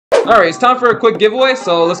Alright, it's time for a quick giveaway,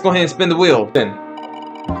 so let's go ahead and spin the wheel. Spin.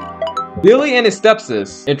 Billy and his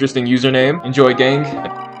stepsis. Interesting username. Enjoy, gang.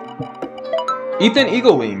 Ethan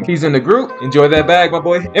Eagleling. He's in the group. Enjoy that bag, my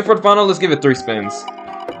boy. And for the final, let's give it 3 spins.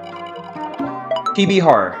 PB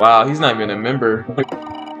Har. Wow, he's not even a member.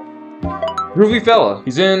 Groovy fella.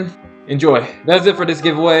 He's in. Enjoy. That's it for this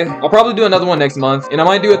giveaway. I'll probably do another one next month, and I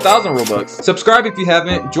might do 1,000 Robux. Subscribe if you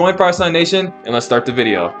haven't. Join Firesignnn Nation, and let's start the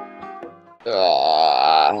video.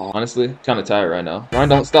 Honestly, kind of tired right now. Grind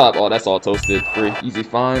don't stop. Oh, that's all toasted. Free. Easy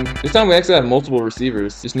find. This time we actually have multiple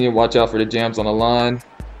receivers. Just need to watch out for the jams on the line.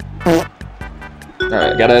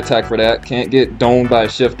 Alright, gotta attack for that. Can't get domed by a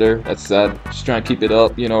shifter. That's sad. Just trying to keep it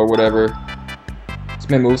up, you know, or whatever.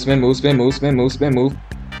 Spin move, spin move, spin move, spin move, spin move.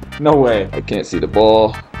 No way. I can't see the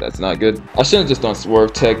ball. That's not good. I shouldn't have just done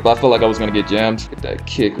swerve tech, but I felt like I was gonna get jammed. Get that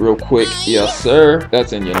kick real quick. Yes, sir.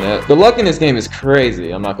 That's in your net. The luck in this game is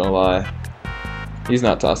crazy. I'm not gonna lie. He's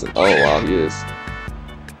not tossing. Oh, wow, he is.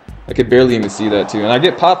 I could barely even see that, too. And I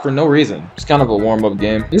get popped for no reason. It's kind of a warm-up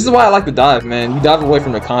game. This is why I like to dive, man. You dive away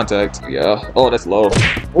from the contact. Yeah. Oh, that's low.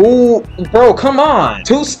 Ooh, bro, come on.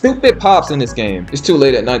 2 stupid pops in this game. It's too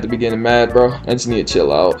late at night to be getting mad, bro. I just need to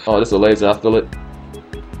chill out. Oh, this is a laser. I feel it.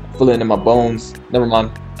 I feel it in my bones. Never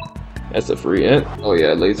mind. That's a free hit. Oh,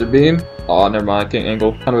 yeah, laser beam. Oh, never mind. Can't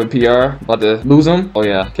angle. Kind of a PR. About to lose him. Oh,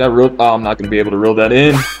 yeah. Can I reel? Oh, I'm not going to be able to reel that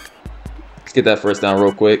in. Let's get that first down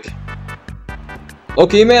real quick.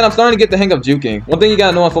 Okay, man, I'm starting to get the hang of juking. One thing you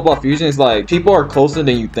gotta know on Football Fusion is, like, people are closer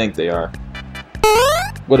than you think they are.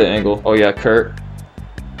 What an angle. Oh, yeah, Kurt.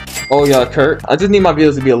 Oh, yeah, Kurt. I just need my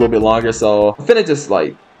videos to be a little bit longer, so I'm finna just,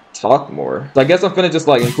 like, talk more. So I guess I'm finna just,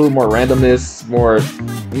 like, include more randomness, more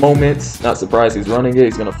moments. Not surprised he's running it.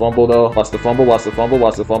 He's gonna fumble, though. Watch the fumble, watch the fumble,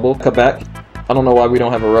 watch the fumble. Cut back. I don't know why we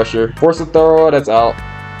don't have a rusher. Force a throw. That's out.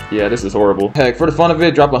 Yeah, this is horrible. Heck, for the fun of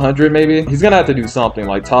it, drop 100 maybe. He's gonna have to do something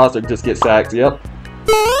like toss or just get sacked. Yep.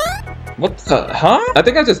 What the? Huh? I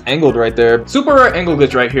think I just angled right there. Super rare angle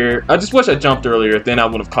glitch right here. I just wish I jumped earlier, then I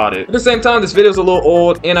would have caught it. At the same time, this video's a little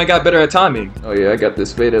old and I got better at timing. Oh yeah, I got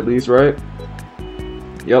this fade at least, right?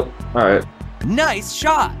 Yep. Alright. Nice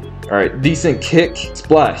shot. Alright, decent kick.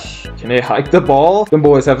 Splash. Can they hike the ball? Them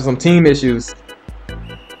boys having some team issues.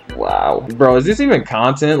 Wow. Bro, is this even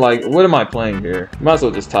content? Like, what am I playing here? Might as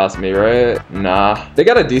well just toss me, right? Nah. They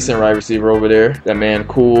got a decent wide receiver over there. That man,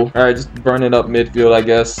 cool. Alright, just burn it up midfield, I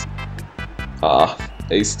guess. Ah,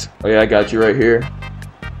 aced. Oh yeah, I got you right here.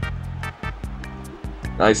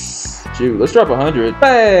 Nice. Shoot, let's drop 100.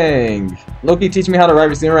 Bang! Loki, teach me how to wide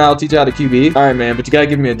receiver. I'll teach you how to QB. Alright, man, but you gotta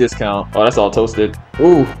give me a discount. Oh, that's all toasted.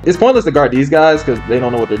 Ooh, it's pointless to guard these guys because they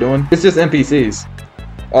don't know what they're doing. It's just NPCs.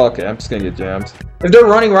 Oh, okay, I'm just gonna get jammed. If they're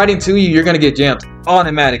running right into you, you're gonna get jammed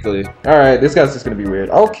automatically. Alright, this guy's just gonna be weird.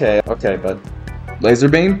 Okay, okay, bud. Laser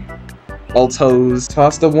beam. All toes.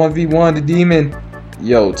 Toss the 1v1 the demon.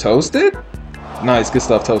 Yo, toasted? Nice, good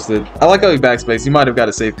stuff, toasted. I like how he backspace. You might have got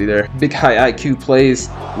a safety there. Big high IQ plays.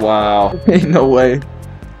 Wow. Ain't no way.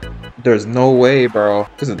 There's no way, bro.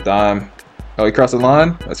 Just a dime. Oh, he crossed the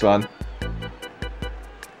line? That's fine.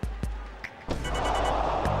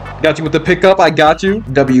 Got you with the pickup. I got you.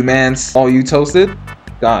 W-mans. Oh, you toasted?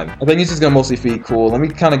 Dime. I think he's just gonna mostly feed cool. Let me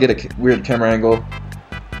kind of get a weird camera angle.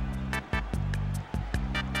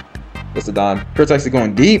 That's a dime. Kurt's actually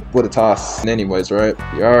going deep with a toss. Anyways, right?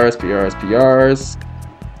 PRs, PRs, PRs.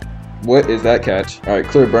 What is that catch? All right,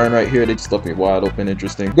 clear burn right here. They just left me wide open.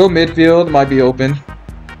 Interesting. Go midfield. Might be open.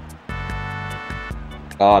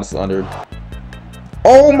 Ah, this is under.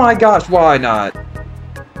 Oh my gosh, why not?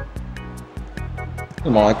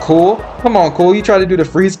 Come on, cool. Come on, cool. You tried to do the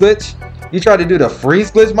freeze glitch? You tried to do the freeze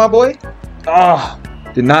glitch, my boy? Ah,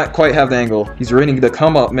 did not quite have the angle. He's reading the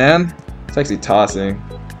come up, man. It's actually tossing.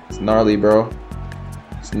 It's gnarly, bro.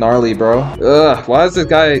 It's gnarly, bro. Ugh, why is this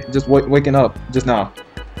guy just waking up just now?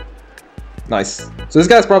 Nice. So this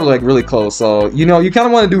guy's probably like really close. So, you know, you kind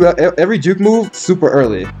of want to do every juke move super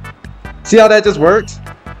early. See how that just worked?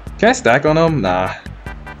 Can I stack on him? Nah.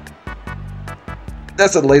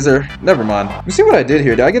 That's a laser. Never mind. You see what I did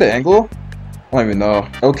here? Did I get an angle? I don't even know.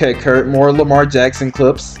 Okay, Kurt. More Lamar Jackson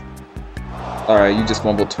clips. Alright, you just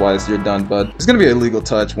fumbled twice. You're done, bud. It's gonna be a legal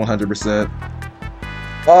touch, 100%.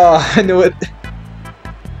 Oh, I knew it.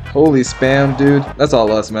 Holy spam, dude. That's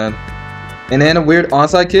all us, man. And then a weird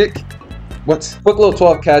onside kick. What? Quick little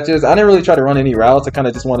 12 catches. I didn't really try to run any routes. I kind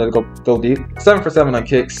of just wanted to go deep. 7 for 7 on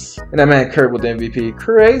kicks. And that man Kurt with the MVP.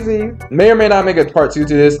 Crazy. May or may not make a part 2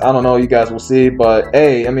 to this. I don't know. You guys will see. But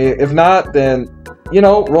hey, I mean, if not, then, you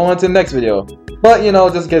know, roll into the next video. But, you know,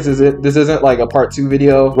 just in case this isn't like a part 2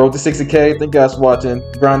 video. Road to 60K. Thank you guys for watching.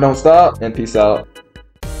 Grind don't stop. And peace out.